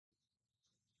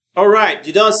All right,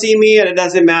 you don't see me and it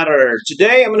doesn't matter.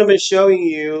 Today I'm going to be showing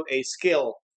you a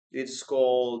skill. It's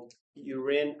called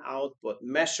urine output,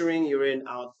 measuring urine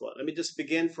output. Let me just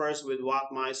begin first with what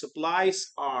my supplies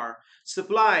are.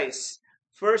 Supplies.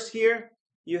 First here,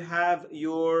 you have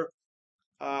your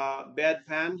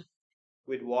bedpan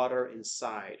with water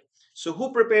inside. So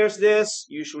who prepares this?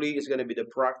 Usually it's going to be the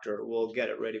proctor. We'll get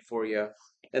it ready for you.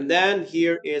 And then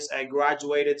here is a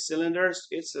graduated cylinder.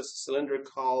 It's a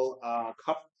cylindrical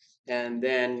cup, and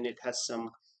then it has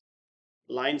some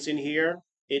lines in here.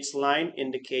 Each line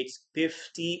indicates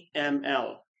 50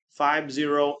 ml,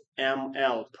 50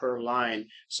 ml per line.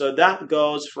 So that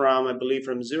goes from, I believe,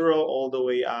 from 0 all the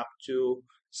way up to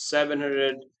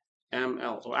 700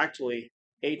 ml, or actually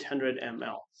 800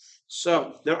 ml.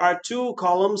 So there are two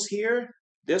columns here.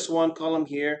 This one column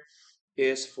here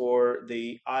is for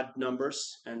the odd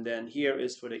numbers, and then here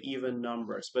is for the even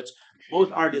numbers. But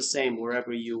both are the same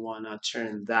wherever you want to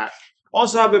turn that.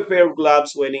 Also have a pair of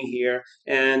gloves waiting here,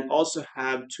 and also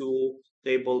have two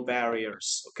table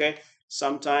barriers. Okay,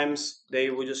 sometimes they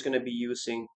were just going to be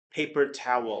using paper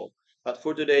towel, but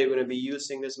for today we're going to be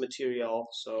using this material,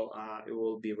 so it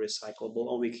will be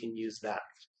recyclable and we can use that.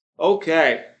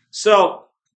 Okay, so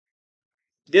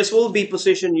this will be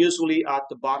positioned usually at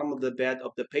the bottom of the bed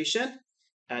of the patient,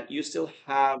 and you still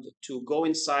have to go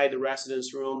inside the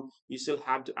residence room. You still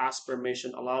have to ask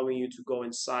permission, allowing you to go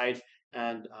inside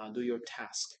and do your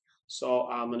task. So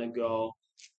I'm gonna go.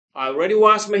 I already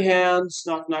washed my hands.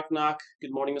 Knock, knock, knock.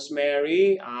 Good morning, Miss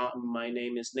Mary. My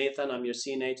name is Nathan. I'm your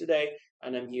CNA today,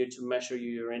 and I'm here to measure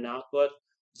your urine output.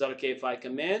 Is that okay if I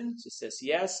come in? She says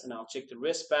yes, and I'll check the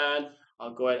wristband.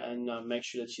 I'll go ahead and make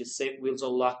sure that she's safe. Wheels are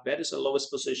locked. Bed is the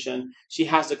lowest position. She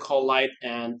has the call light,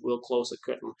 and we'll close the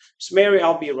curtain. Miss Mary,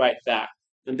 I'll be right back.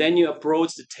 And then you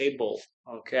approach the table.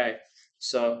 Okay.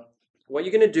 So what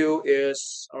you're gonna do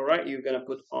is, all right, you're gonna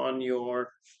put on your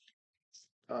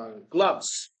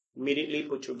gloves. Immediately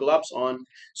put your gloves on.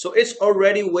 So it's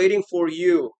already waiting for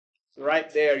you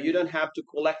right there. You don't have to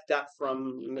collect that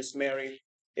from Miss Mary.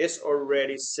 It's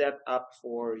already set up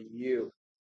for you.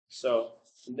 So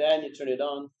then you turn it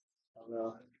on. Oh,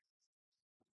 no.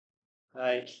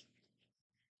 Hi.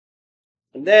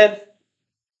 And then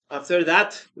after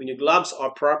that, when your gloves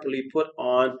are properly put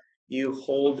on, you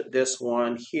hold this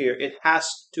one here. It has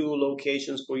two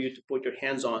locations for you to put your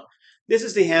hands on. This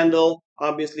is the handle,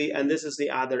 obviously, and this is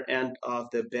the other end of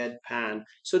the bedpan.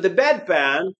 So the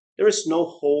bedpan, there is no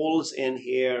holes in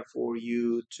here for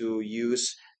you to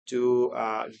use to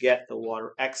get the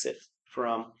water exit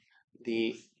from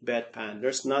the bedpan.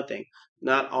 There's nothing,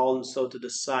 not also to the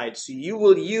side. So you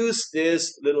will use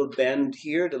this little bend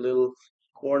here, the little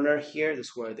corner here. This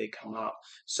is where they come out.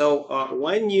 So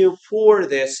when you pour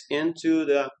this into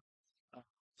the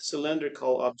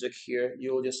cylindrical object here,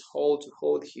 you'll just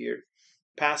hold here,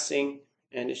 passing,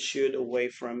 and it should away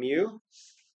from you.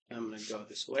 I'm gonna go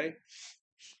this way.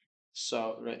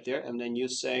 So right there, and then you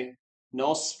say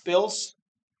no spills,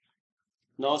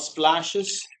 no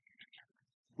splashes,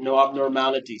 no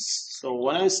abnormalities. So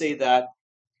when I say that,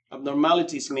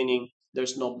 abnormalities meaning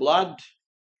there's no blood,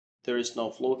 there is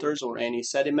no floaters or any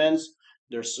sediments,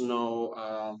 there's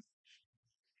no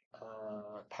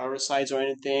parasites or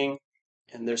anything,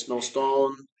 and there's no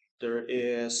stone, there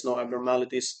is no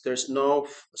abnormalities, there's no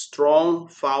strong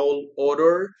foul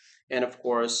odor, and of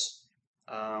course,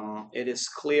 it is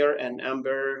clear and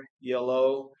amber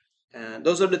yellow. And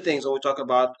those are the things when we talk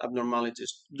about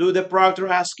abnormalities. Do the proctor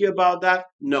ask you about that?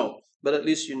 No, but at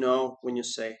least you know when you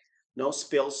say no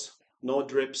spills, no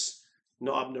drips,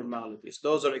 no abnormalities.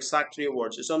 Those are exact three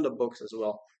words. It's on the books as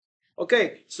well.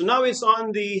 Okay, so now it's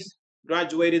on the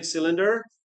graduated cylinder.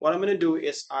 What I'm going to do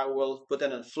is I will put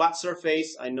it on a flat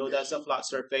surface. I know that's a flat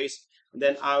surface.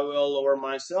 Then I will lower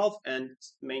myself and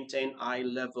maintain eye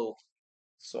level.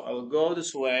 So I will go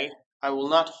this way. I will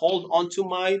not hold onto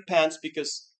my pants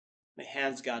because my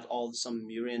hands got all some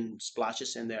urine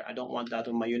splashes in there. I don't want that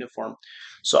on my uniform.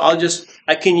 So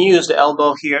I can use the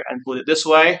elbow here and put it this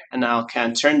way. And I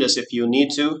can turn this if you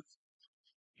need to,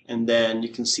 and then you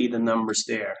can see the numbers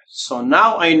there. So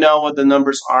now I know what the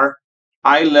numbers are.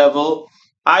 Eye level.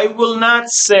 I will not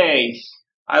say,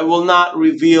 I will not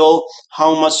reveal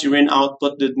how much urine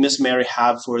output did Miss Mary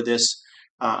have for this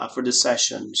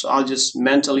session. So I'll just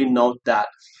mentally note that.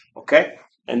 Okay,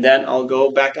 and then I'll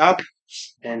go back up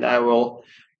and I will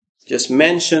just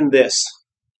mention this.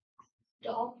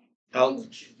 I'll, I'll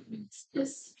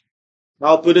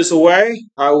put this away.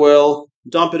 I will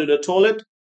dump it in the toilet,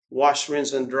 wash,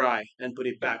 rinse, and dry, and put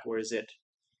it back where is it.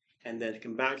 And then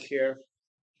come back here.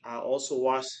 I'll also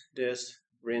wash this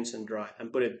rinse and dry,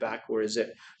 and put it back where is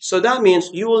it. So that means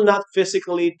you will not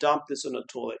physically dump this in the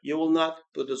toilet. You will not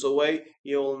put this away.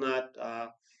 You will not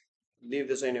leave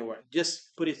this anywhere.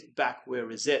 Just put it back where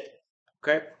is it.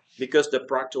 Okay, because the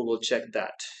proctor will check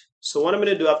that. So what I'm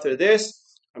going to do after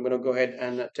this, I'm going to go ahead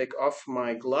and take off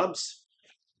my gloves,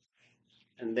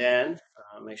 and then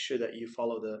make sure that you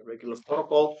follow the regular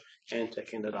protocol and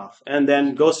taking that off, and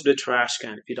then goes to the trash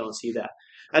can if you don't see that.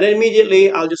 And then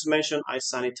immediately I'll just mention I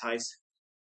sanitize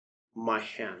my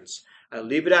hands. I'll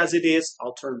leave it as it is.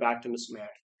 I'll turn back to Miss Mary.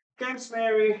 Okay, Miss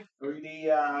Mary, really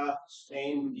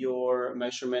same your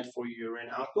measurement for your urine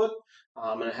output.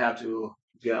 I'm gonna have to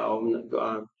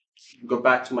go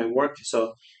back to my work.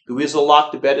 So the whistle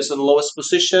lock, the bed is in the lowest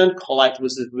position, collect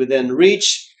was within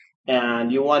reach,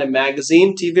 and you want a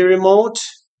magazine, TV remote.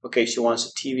 Okay, she wants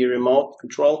a TV remote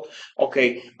control.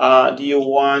 Okay, do you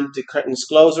want the curtains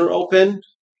closed or open?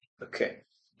 Okay.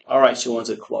 All right, she wants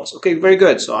it closed. Okay, very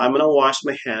good. So I'm gonna wash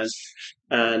my hands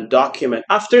and document.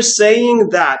 After saying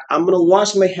that, I'm gonna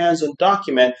wash my hands and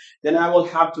document. Then I will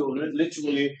have to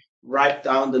literally write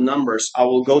down the numbers. I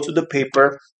will go to the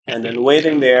paper and then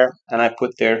waiting there, and I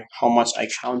put there how much I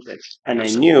counted, and I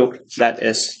knew that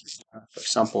is, for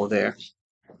example, there.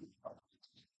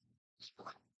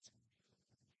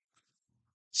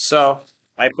 So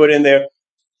I put in there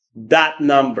that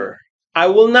number. I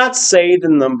will not say the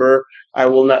number. I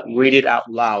will not read it out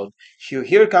loud.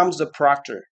 Here comes the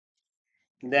proctor.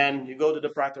 Then you go to the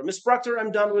proctor. Miss Proctor,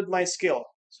 I'm done with my skill.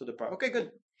 So the proctor, okay,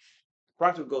 good.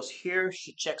 Proctor goes here.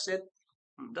 She checks it.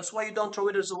 That's why you don't throw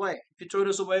it away. If you throw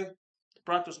it away, the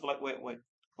proctor's like, wait. Well,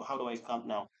 how do I count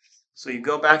now? So you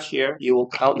go back here. You will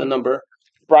count the number.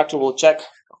 The proctor will check.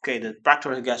 Okay, the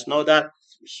proctor guys know that.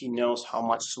 She knows how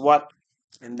much is what,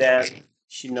 and then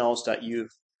she knows that you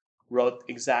wrote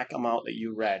exact amount that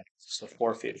you read. So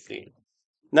 450.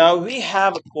 Now we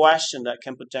have a question that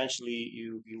can potentially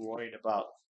you be worried about.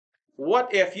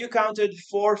 What if you counted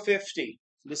 450?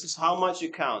 This is how much you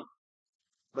count.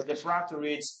 But the proctor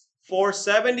reads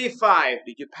 475.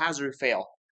 Did you pass or fail?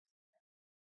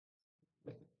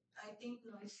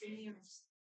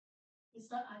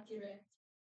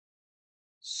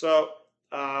 So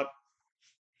uh,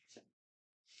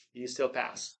 you still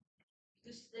pass.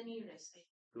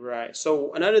 Right.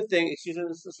 So another thing, excuse me,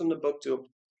 this is in the book too.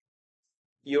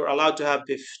 You're allowed to have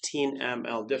 15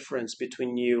 ml difference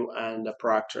between you and the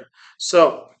proctor.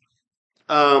 So,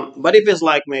 but if it's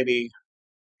like maybe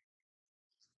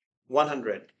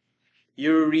 100,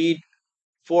 you read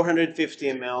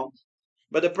 450 ml,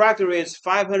 but the proctor is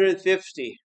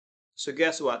 550. So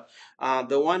guess what?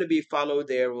 The one to be followed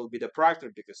there will be the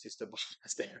proctor because he's the boss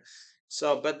there.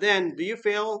 So, but then, do you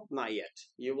fail? Not yet.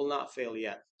 You will not fail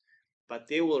yet. But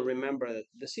they will remember that.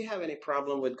 Does he have any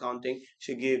problem with counting?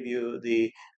 She give you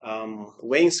the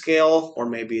weighing scale, or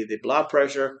maybe the blood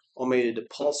pressure, or maybe the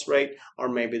pulse rate, or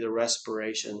maybe the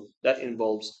respiration. That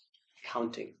involves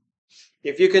counting.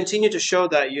 If you continue to show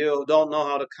that you don't know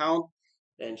how to count,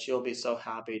 then she'll be so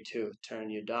happy to turn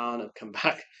you down and come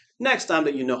back next time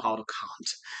that you know how to count.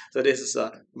 So this is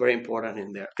very important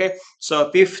in there. Okay, so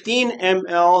 15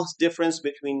 ml difference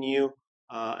between you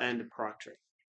and the proctor.